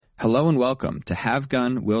Hello and welcome to Have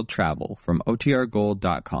Gun Will Travel from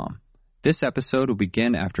OTRGold.com. This episode will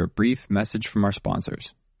begin after a brief message from our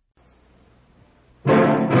sponsors.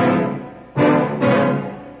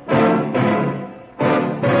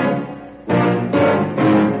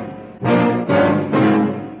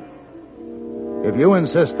 If you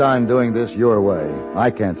insist on doing this your way,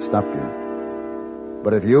 I can't stop you.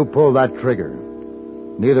 But if you pull that trigger,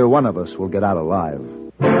 neither one of us will get out alive.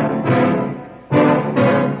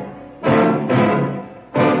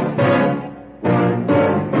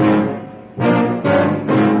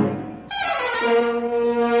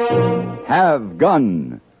 Have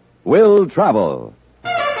Gun Will Travel.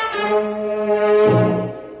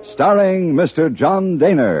 Starring Mr. John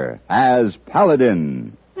Dehner as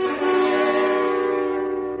Paladin.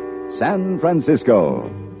 San Francisco,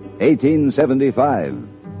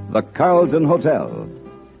 1875. The Carlton Hotel.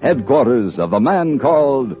 Headquarters of the man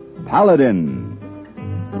called Paladin.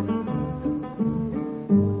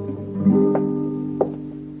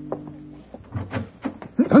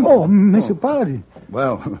 Oh, Mr. Paladin.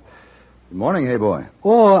 Well, good morning, hey boy.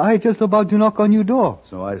 Oh, I just about to knock on your door.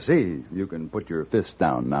 So I see. You can put your fist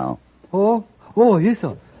down now. Oh, yes,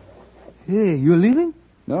 sir. Hey, you leaving?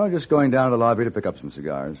 No, just going down to the lobby to pick up some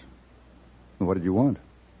cigars. What did you want?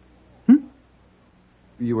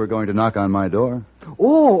 You were going to knock on my door?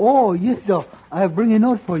 Oh, yes, sir. I bring a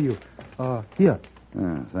note for you. Here.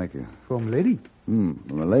 Thank you. From lady.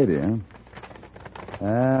 From a lady, huh?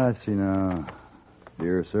 Let's see now.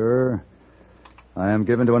 Dear sir, I am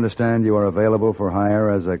given to understand you are available for hire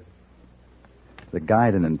as a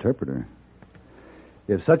guide and interpreter.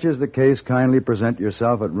 If such is the case, kindly present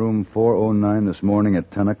yourself at room 409 this morning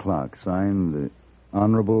at 10 o'clock. Signed, the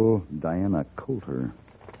Honorable Diana Coulter.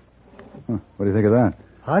 What do you think of that?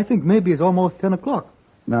 I think maybe it's almost 10 o'clock.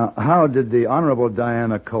 Now, how did the Honorable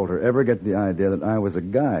Diana Coulter ever get the idea that I was a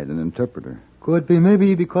guide and interpreter? Could be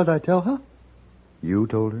maybe because I tell her. You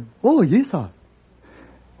told her? Oh, yes, sir.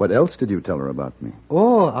 What else did you tell her about me?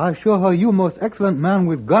 Oh, I show her you most excellent man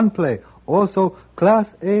with gunplay. Also, Class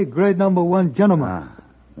A, grade number 1 gentleman.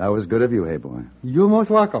 That was good of you, hey boy. You're most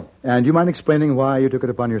welcome. And do you mind explaining why you took it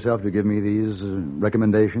upon yourself to give me these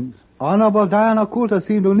recommendations? Honorable Diana Coulter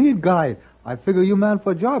seemed to need guide. I figure you man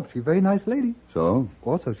for a job. She very nice lady. So?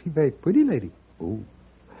 Also, she very pretty lady. Oh.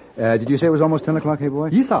 Did you say it was almost 10 o'clock, hey boy?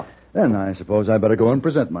 Yes, sir. Then I suppose I better go and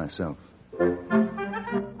present myself.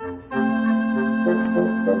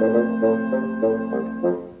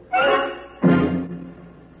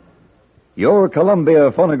 Your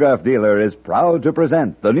Columbia phonograph dealer is proud to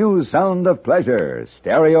present the new sound of pleasure,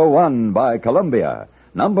 Stereo One by Columbia,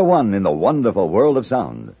 number one in the wonderful world of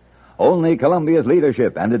sound. Only Columbia's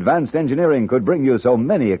leadership and advanced engineering could bring you so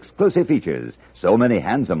many exclusive features, so many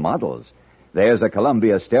handsome models. There's a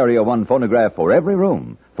Columbia Stereo One phonograph for every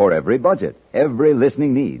room, for every budget, every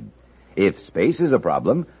listening need. If space is a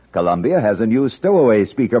problem, Columbia has a new stowaway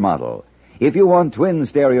speaker model. If you want twin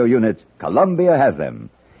stereo units, Columbia has them.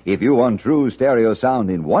 If you want true stereo sound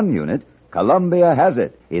in one unit, Columbia has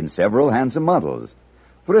it in several handsome models.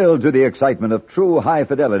 Thrilled to the excitement of true high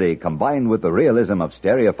fidelity combined with the realism of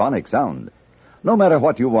stereophonic sound. No matter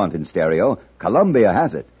what you want in stereo, Columbia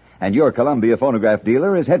has it. And your Columbia phonograph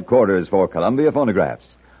dealer is headquarters for Columbia phonographs.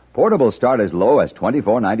 Portables start as low as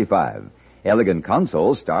 $24.95. Elegant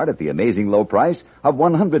consoles start at the amazing low price of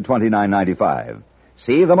 $129.95.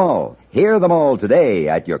 See them all, hear them all today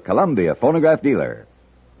at your Columbia phonograph dealer.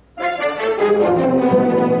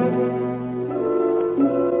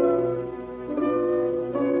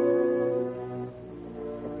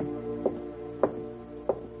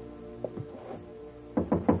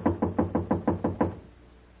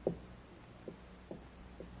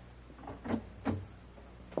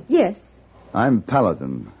 Yes. I'm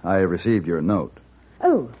Paladin. I received your note.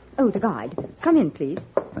 Oh, the guide. Come in, please.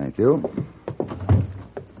 Thank you.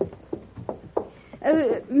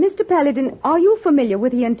 Mr. Paladin, are you familiar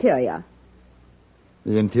with the interior?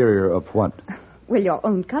 The interior of what? Well, your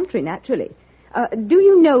own country, naturally. Do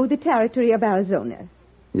you know the territory of Arizona?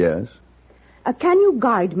 Yes. Can you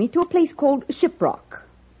guide me to a place called Shiprock?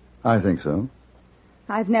 I think so.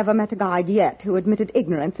 I've never met a guide yet who admitted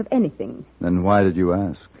ignorance of anything. Then why did you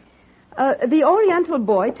ask? The Oriental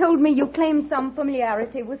boy told me you claim some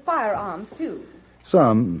familiarity with firearms, too.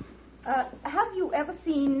 Some. Have you ever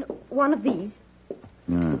seen one of these?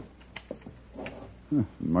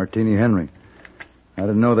 Martini Henry. I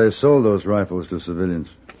didn't know they sold those rifles to civilians.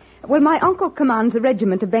 Well, my uncle commands a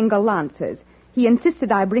regiment of Bengal Lancers. He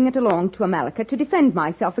insisted I bring it along to America to defend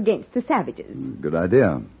myself against the savages. Good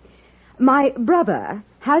idea. My brother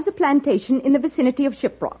has a plantation in the vicinity of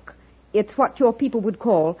Shiprock. It's what your people would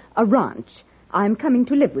call a ranch. I'm coming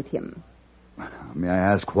to live with him. May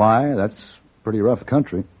I ask why? That's pretty rough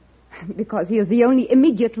country. Because he is the only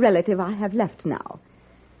immediate relative I have left now.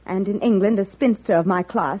 And in England, a spinster of my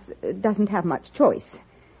class doesn't have much choice.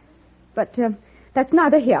 But that's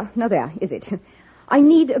neither here nor there, is it? I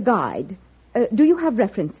need a guide. Do you have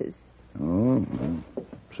references? Oh, well,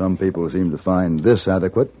 some people seem to find this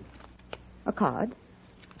adequate. A card.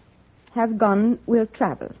 Have gone, will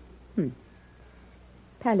travel.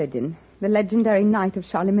 Paladin, the legendary knight of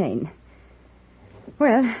Charlemagne.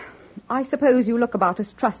 Well, I suppose you look about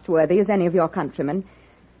as trustworthy as any of your countrymen.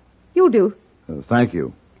 You do. Thank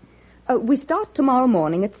you. We start tomorrow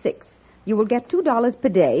morning at 6. You will get $2 per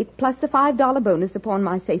day, plus a $5 bonus upon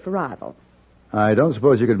my safe arrival. I don't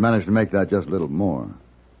suppose you could manage to make that just a little more.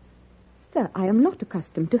 Sir, I am not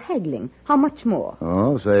accustomed to haggling. How much more?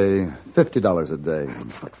 Oh, say $50 a day.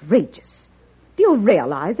 That's outrageous. Do you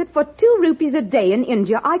realize that for 2 rupees a day in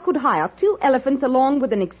India, I could hire 2 elephants along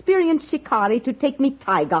with an experienced shikari to take me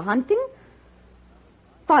tiger hunting?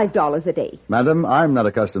 $5 a day. Madam, I'm not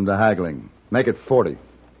accustomed to haggling. Make it 40.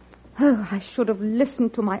 Oh, I should have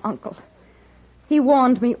listened to my uncle. He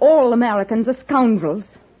warned me all Americans are scoundrels.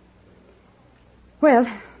 Well,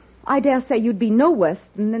 I dare say you'd be no worse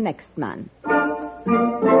than the next man.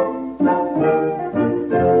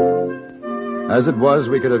 As it was,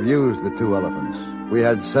 we could have used the 2 elephants. We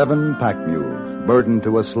had 7 pack mules, burdened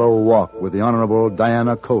to a slow walk with the Honorable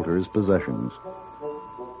Diana Coulter's possessions.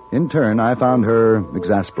 In turn, I found her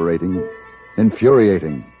exasperating,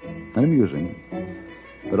 infuriating, and amusing.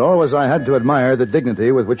 But always I had to admire the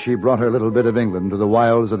dignity with which she brought her little bit of England to the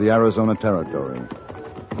wilds of the Arizona Territory.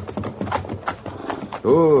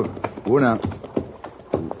 Oh, now.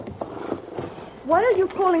 Why are you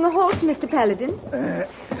calling a halt, Mr. Paladin?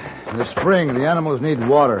 In the spring, the animals need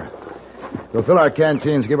water. We'll fill our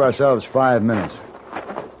canteens, give ourselves 5 minutes.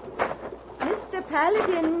 Mr.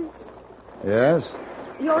 Paladin. Yes?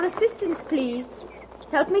 Your assistance, please.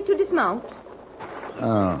 Help me to dismount.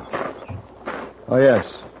 Oh, yes.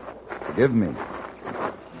 Forgive me.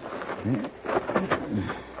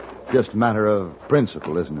 Just a matter of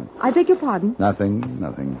principle, isn't it? I beg your pardon?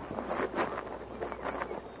 Nothing.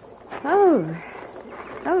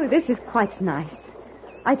 Oh, this is quite nice.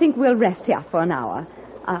 I think we'll rest here for an hour.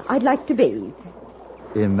 I'd like to bathe.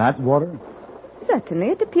 In that water? Certainly,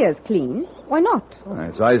 it appears clean. Why not?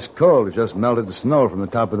 It's ice cold. It just melted the snow from the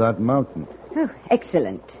top of that mountain. Oh,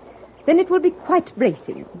 excellent. Then it will be quite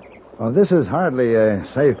bracing. Well, this is hardly a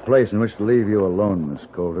safe place in which to leave you alone, Miss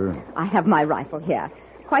Coulter. I have my rifle here.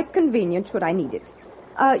 Quite convenient should I need it.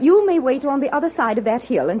 You may wait on the other side of that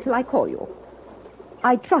hill until I call you.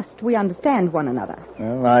 I trust we understand one another.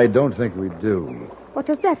 Well, I don't think we do. What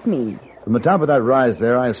does that mean? From the top of that rise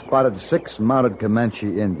there, I spotted 6 mounted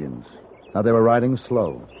Comanche Indians. Now, they were riding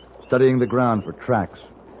slow, studying the ground for tracks.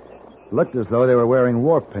 Looked as though they were wearing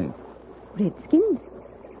war paint. Redskins?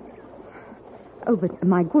 Oh, but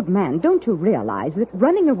my good man, don't you realize that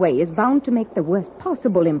running away is bound to make the worst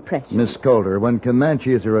possible impression? Miss Coulter, when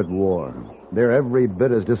Comanches are at war, they're every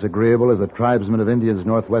bit as disagreeable as the tribesmen of India's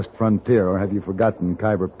northwest frontier, or have you forgotten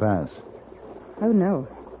Khyber Pass? Oh, no.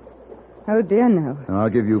 Oh, dear, no. And I'll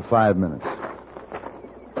give you 5 minutes.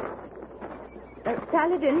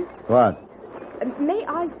 Paladin? What? May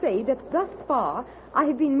I say that thus far I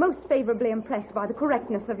have been most favorably impressed by the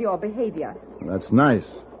correctness of your behavior. That's nice.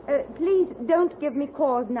 Please don't give me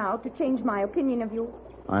cause now to change my opinion of you.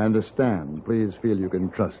 I understand. Please feel you can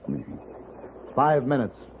trust me. 5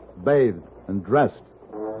 minutes, bathed and dressed.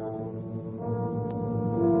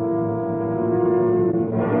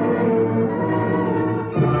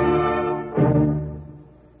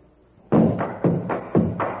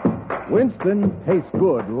 Winston tastes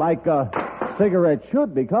good like a cigarette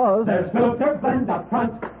should because... There's filter blend up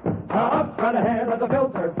front ahead of the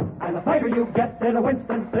filter. And the flavor you get in a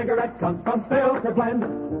Winston cigarette comes from Filter Blend.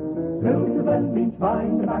 Filter Blend means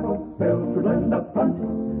fine tobacco. Filter Blend up front.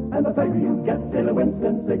 And the flavor you get in a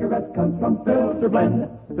Winston cigarette comes from Filter Blend.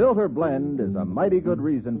 Filter Blend is a mighty good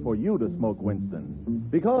reason for you to smoke Winston.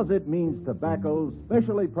 Because it means tobacco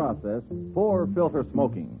specially processed for filter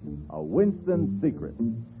smoking. A Winston secret.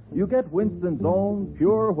 You get Winston's own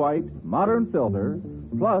pure white modern filter,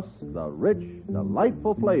 plus the rich,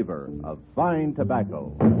 delightful flavor of fine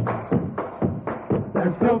tobacco.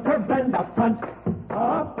 There's Filter Blend up front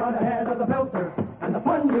ahead of the filter. And the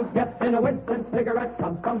fun you get in a Winston cigarette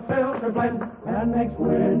comes from Filter Blend. And makes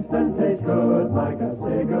Winston taste good like a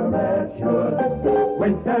cigarette should.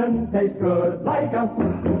 Winston tastes good like a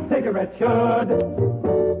cigarette should.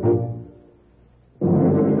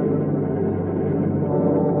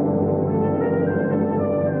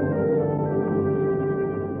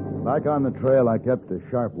 Back on the trail, I kept a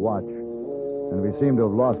sharp watch, and we seemed to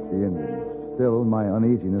have lost the Indians. Still, my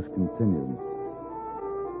uneasiness continued.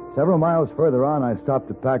 Several miles further on, I stopped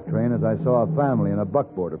the pack train as I saw a family in a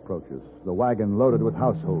buckboard approach us, the wagon loaded with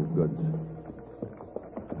household goods.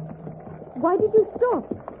 Why did you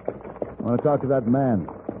stop? I want to talk to that man.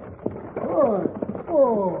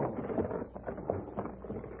 Oh.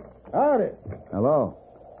 Howdy. Hello.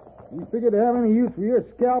 You figured to have any use for your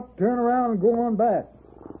scalp, turn around and go on back.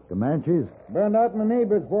 Comanches? Burned out my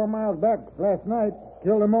neighbors 4 miles back last night.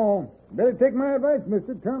 Killed them all. Better take my advice,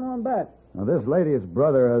 mister. Turn on back. Now, this lady's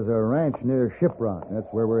brother has a ranch near Shiprock. That's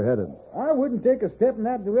where we're headed. I wouldn't take a step in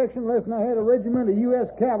that direction unless I had a regiment of U.S.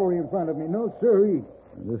 cavalry in front of me. No, sirree.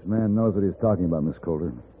 This man knows what he's talking about, Miss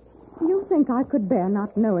Coulter. You think I could bear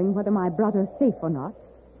not knowing whether my brother's safe or not?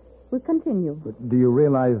 We'll continue. But do you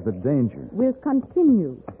realize the danger? We'll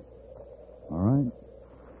continue. All right.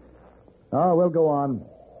 Oh, we'll go on.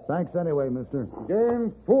 Thanks anyway, mister.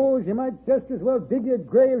 Darn fools, you might just as well dig your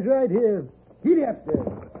graves right here. Get up there.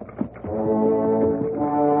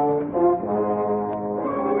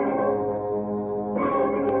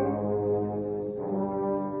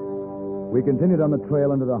 We continued on the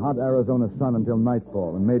trail into the hot Arizona sun until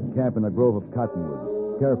nightfall and made camp in a grove of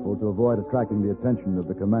cottonwoods, careful to avoid attracting the attention of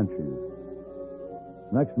the Comanches.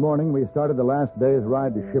 Next morning, we started the last day's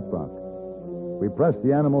ride to Shiprock. We pressed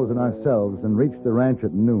the animals and ourselves and reached the ranch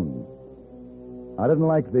at noon. I didn't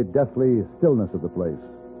like the deathly stillness of the place.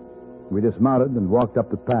 We dismounted and walked up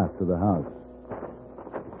the path to the house.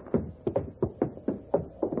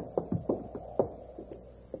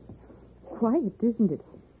 Quiet, isn't it?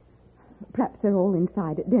 Perhaps they're all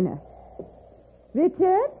inside at dinner.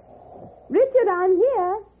 Richard? Richard, I'm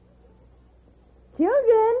here.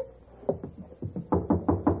 Children?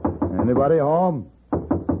 Anybody home?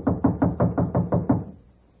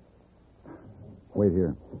 Wait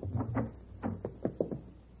here.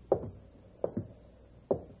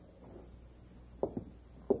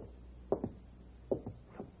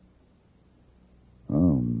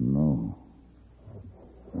 Oh, no.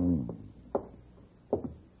 Oh.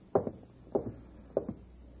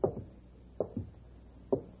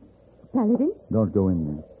 Paladin? Don't go in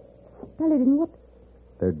there. Paladin, what?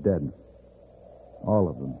 They're dead. All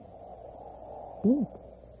of them. Dead?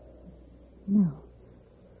 No.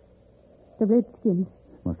 The Redskins.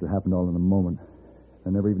 Must have happened all in a moment.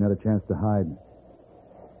 They never even had a chance to hide.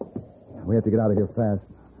 We have to get out of here fast.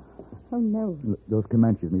 Oh, no. Those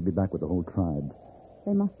Comanches may be back with the whole tribe.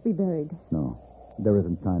 They must be buried. No, there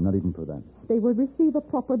isn't time, not even for that. They will receive a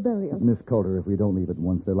proper burial. Miss Coulter, if we don't leave at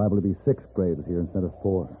once, they're liable to be 6 graves here instead of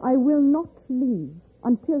 4. I will not leave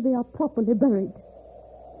until they are properly buried.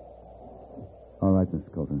 All right, Miss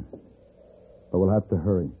Coulter. But we'll have to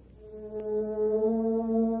hurry.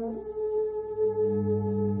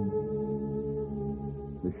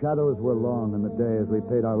 The shadows were long in the day as we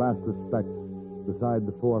paid our last respects beside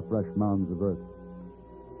the 4 fresh mounds of earth.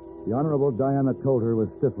 The Honorable Diana Coulter was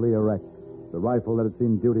stiffly erect, the rifle that had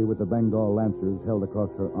seen duty with the Bengal Lancers held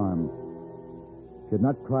across her arm. She had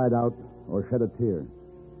not cried out or shed a tear,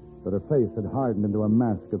 but her face had hardened into a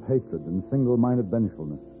mask of hatred and single-minded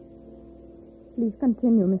vengefulness. Please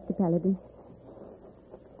continue, Mr. Paladin.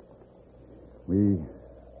 We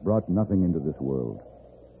brought nothing into this world,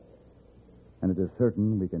 and it is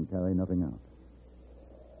certain we can carry nothing out.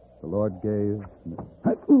 The Lord gave...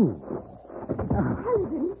 Paladin!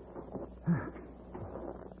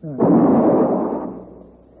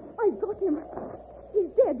 I got him. He's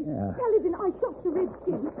dead. Yeah. Paladin, I shot the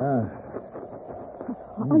Redskin.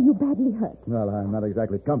 Are you badly hurt? Well, I'm not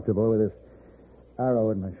exactly comfortable with this arrow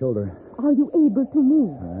in my shoulder. Are you able to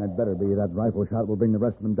move? I'd better be. That rifle shot will bring the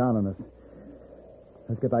rest of them down on us.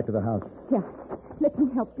 Let's get back to the house. Here, let me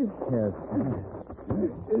help you. Yes.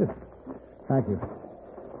 Thank you.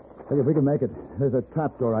 Think if we can make it. There's a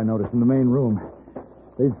trapdoor I noticed in the main room.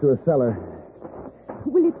 Leads to a cellar.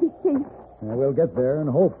 Will it be safe? We'll get there and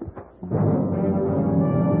hope.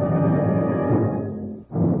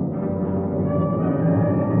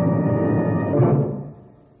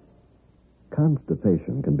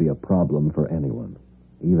 Constipation can be a problem for anyone,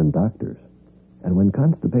 even doctors. And when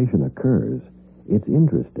constipation occurs, it's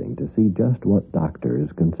interesting to see just what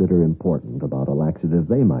doctors consider important about a laxative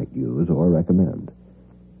they might use or recommend.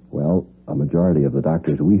 Well, a majority of the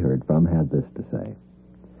doctors we heard from had this to say.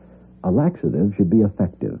 A laxative should be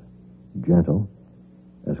effective, gentle,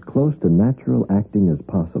 as close to natural acting as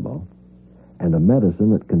possible, and a medicine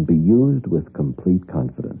that can be used with complete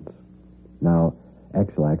confidence. Now,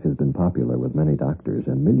 X-Lax has been popular with many doctors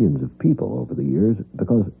and millions of people over the years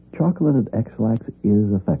because chocolated X-Lax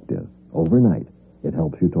is effective. Overnight, it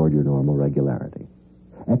helps you toward your normal regularity.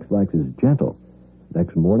 X-Lax is gentle.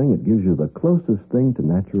 Next morning, it gives you the closest thing to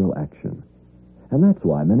natural action. And that's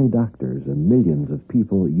why many doctors and millions of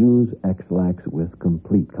people use X-Lax with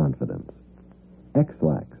complete confidence.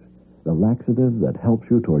 X-Lax, the laxative that helps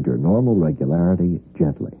you toward your normal regularity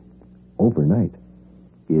gently. Overnight.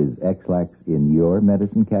 Is X-Lax in your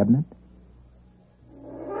medicine cabinet?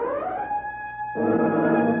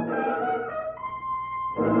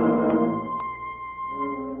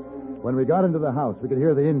 When we got into the house, we could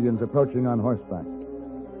hear the Indians approaching on horseback.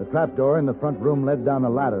 The trapdoor in the front room led down a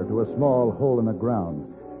ladder to a small hole in the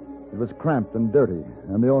ground. It was cramped and dirty,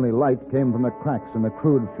 and the only light came from the cracks in the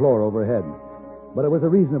crude floor overhead. But it was a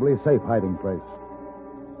reasonably safe hiding place.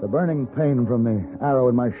 The burning pain from the arrow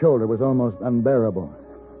in my shoulder was almost unbearable.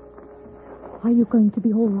 Are you going to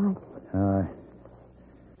be all right?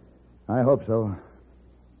 I hope so.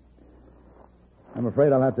 I'm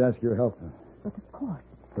afraid I'll have to ask your help. But of course.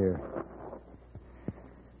 Here,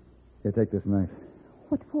 take this knife.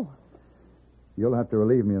 What for? You'll have to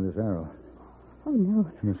relieve me of this arrow. Oh, no.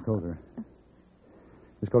 Miss Coulter.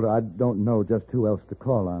 Miss Coulter, I don't know just who else to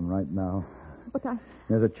call on right now. But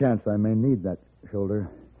There's a chance I may need that shoulder.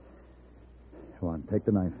 Go on, take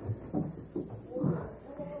the knife.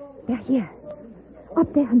 They're here.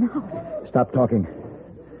 Up there in the house. Stop talking.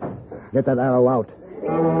 Get that arrow out.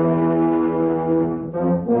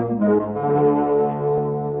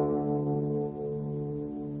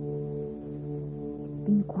 It's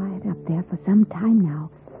been quiet up there for some time now.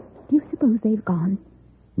 Do you suppose they've gone?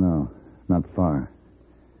 No, not far.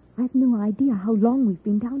 I've no idea how long we've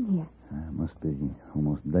been down here. It must be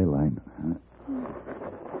almost daylight.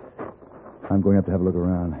 I'm going up to have a look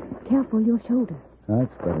around. Careful your shoulder.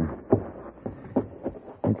 That's better.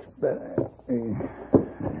 It's better.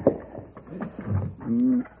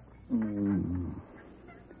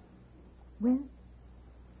 Well?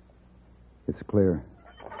 It's clear.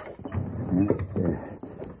 Yeah.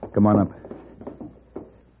 Come on up.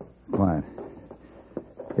 Quiet.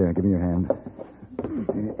 Here, give me your hand.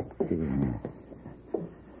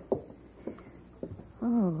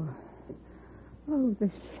 Oh, the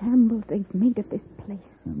shambles they've made of this place.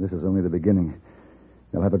 And this is only the beginning.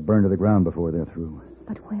 They'll have it burned to the ground before they're through.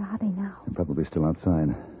 But where are they now? They're probably still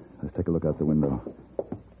outside. Let's take a look out the window.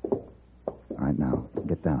 All right, now,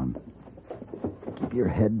 get down. Keep your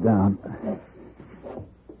head down.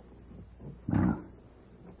 Now,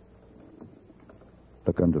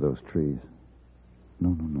 look under those trees. No.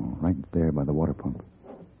 Right there by the water pump.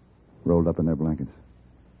 Rolled up in their blankets.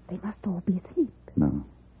 They must all be asleep.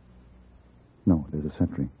 No, there's a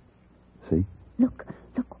sentry. See? Look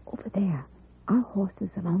over there. Our horses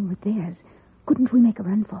along with theirs. Couldn't we make a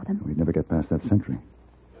run for them? We'd never get past that sentry.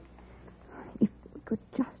 If we could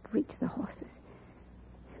just reach the horses.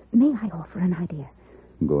 May I offer an idea?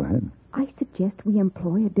 Go ahead. I suggest we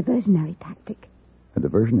employ a diversionary tactic. A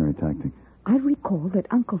diversionary tactic? I recall that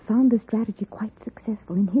Uncle found the strategy quite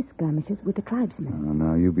successful in his skirmishes with the tribesmen.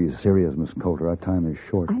 Now, you be serious, Miss Coulter. Our time is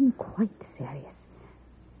short. I'm quite serious.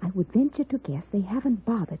 I would venture to guess they haven't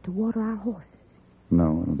bothered to water our horses.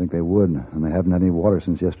 No, I don't think they would. And they haven't had any water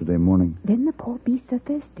since yesterday morning. Then the poor beasts are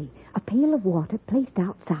thirsty. A pail of water placed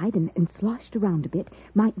outside and sloshed around a bit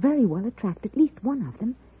might very well attract at least one of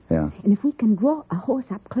them. Yeah. And if we can draw a horse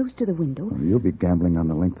up close to the window... Well, you'll be gambling on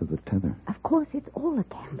the length of the tether. Of course, it's all a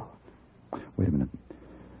gamble. Wait a minute.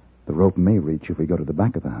 The rope may reach if we go to the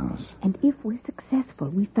back of the house. And if we're successful,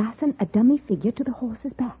 we fasten a dummy figure to the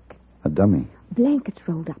horse's back. A dummy? Blankets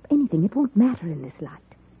rolled up, anything. It won't matter in this light.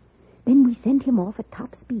 Then we send him off at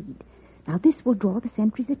top speed. Now, this will draw the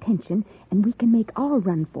sentry's attention, and we can make our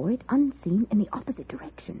run for it unseen in the opposite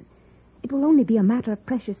direction. It will only be a matter of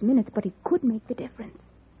precious minutes, but it could make the difference.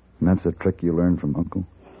 And that's a trick you learned from Uncle?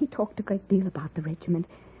 He talked a great deal about the regiment.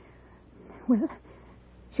 Well,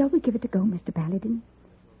 shall we give it a go, Mr. Paladin?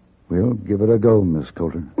 We'll give it a go, Miss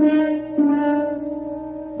Coulter.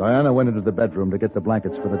 Diana went into the bedroom to get the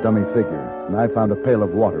blankets for the dummy figure, and I found a pail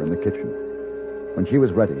of water in the kitchen. When she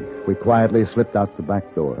was ready, we quietly slipped out the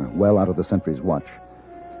back door, well out of the sentry's watch,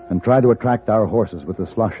 and tried to attract our horses with the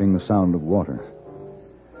sloshing sound of water.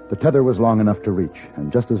 The tether was long enough to reach,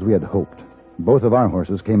 and just as we had hoped, both of our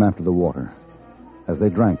horses came after the water. As they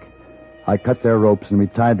drank, I cut their ropes and we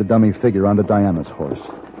tied the dummy figure onto Diana's horse.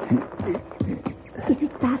 Is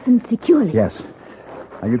it fastened securely? Yes.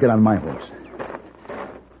 Now you get on my horse.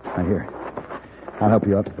 Now here. I'll help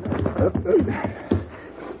you up.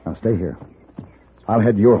 Now stay here. I'll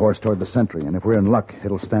head your horse toward the sentry, and if we're in luck,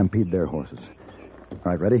 it'll stampede their horses. All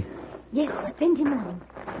right, ready? Yes, send him on.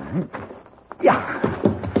 All right. Yeah.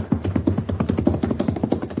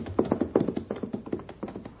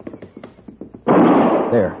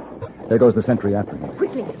 There goes the sentry after him.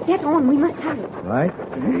 Quickly, Get on. We must hurry. Right?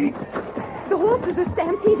 The horses are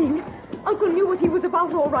stampeding. Uncle knew what he was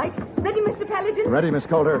about, all right. Ready, Mr. Paladin? Ready, Miss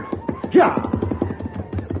Coulter. Yeah!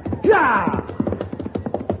 Yeah!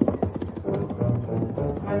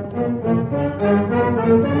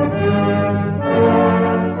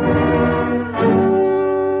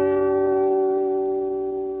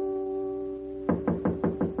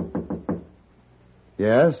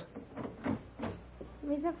 Yes?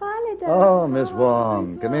 Mr. Paladin. Oh, Miss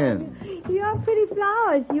Wong, come in. Your pretty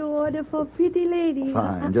flowers you order for pretty lady.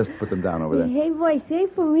 Fine, just put them down over there. Hey, boy, say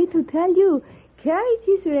for me to tell you, carriage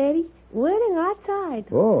is ready, waiting outside.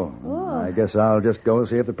 Oh, I guess I'll just go and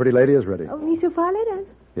see if the pretty lady is ready. Oh, Mr. Paladin,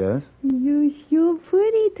 Yes? you sure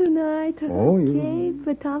pretty tonight. Oh, you- Cape,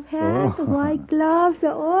 a top hat, Oh. white gloves,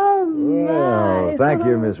 oh, my. Well, thank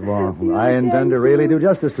you, Miss Wong. I intend to really do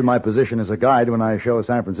justice to my position as a guide when I show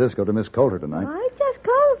San Francisco to Miss Coulter tonight. I just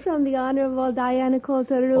called from the Honorable Diana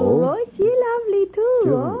Coulter room. Oh. Oh, she lovely, too.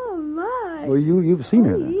 Sure. Oh, my. Well, you've seen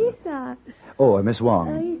her then. Yes, sir. Oh, Miss Wong.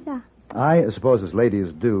 Yes, sir. I suppose as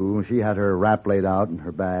ladies do, she had her wrap laid out and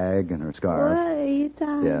her bag and her scarf. Oh, yes,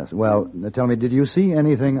 sir. Yes. Well, tell me, did you see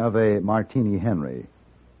anything of a Martini Henry?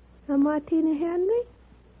 A Martina Henry?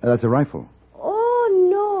 That's a rifle. Oh,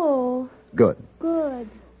 no. Good. Good.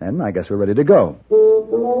 Then I guess we're ready to go.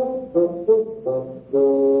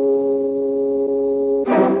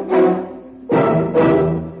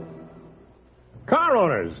 Car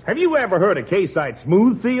owners, have you ever heard of K-Site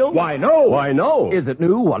Smooth Seal? Why, no. Why, no. Is it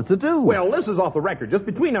new? What's it do? Well, this is off the record. Just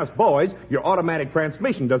between us boys, your automatic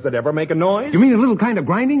transmission, does it ever make a noise? You mean a little kind of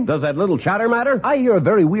grinding? Does that little chatter matter? I hear a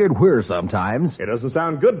very weird whir sometimes. It doesn't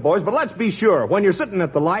sound good, boys, but let's be sure. When you're sitting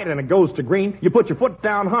at the light and it goes to green, you put your foot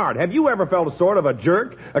down hard. Have you ever felt a sort of a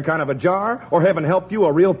jerk, a kind of a jar, or heaven help you,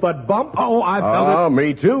 a real thud bump? Oh, I've felt it.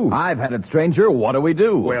 Me too. I've had it, stranger. What do we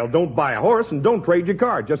do? Well, don't buy a horse and don't trade your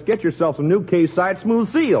car. Just get yourself some new K-Site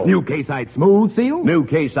Smooth Seal. New K-Site Smooth Seal? New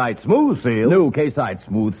K-Site Smooth Seal. New K-Site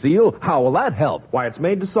Smooth Seal? How will that help? Why, it's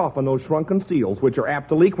made to soften those shrunken seals, which are apt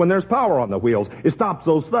to leak when there's power on the wheels. It stops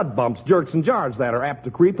those thud bumps, jerks, and jars that are apt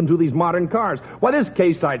to creep into these modern cars. Why, this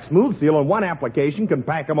K-Site Smooth Seal in one application can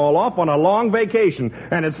pack them all off on a long vacation.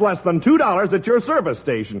 And it's less than $2 at your service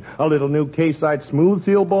station. A little new K-Site Smooth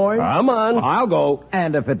Seal, boy? Come on. I'll go.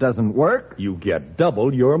 And if it doesn't work? You get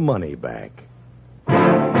double your money back.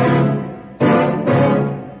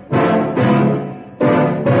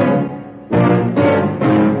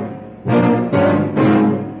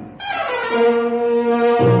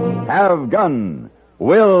 Have Gun,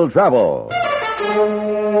 Will Travel.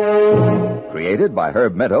 Created by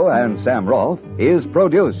Herb Meadow and Sam Rolfe, is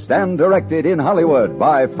produced and directed in Hollywood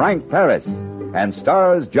by Frank Paris and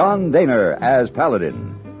stars John Daner as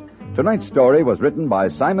Paladin. Tonight's story was written by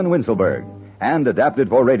Simon Winselberg and adapted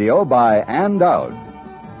for radio by Ann Dowd.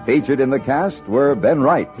 Featured in the cast were Ben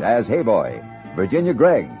Wright as Hayboy, Virginia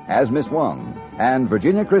Gregg as Miss Wong, and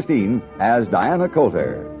Virginia Christine as Diana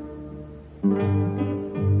Coulter.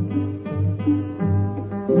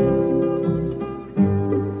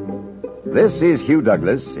 This is Hugh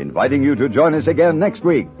Douglas inviting you to join us again next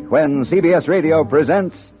week when CBS Radio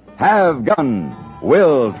presents Have Gun,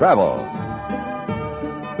 Will Travel.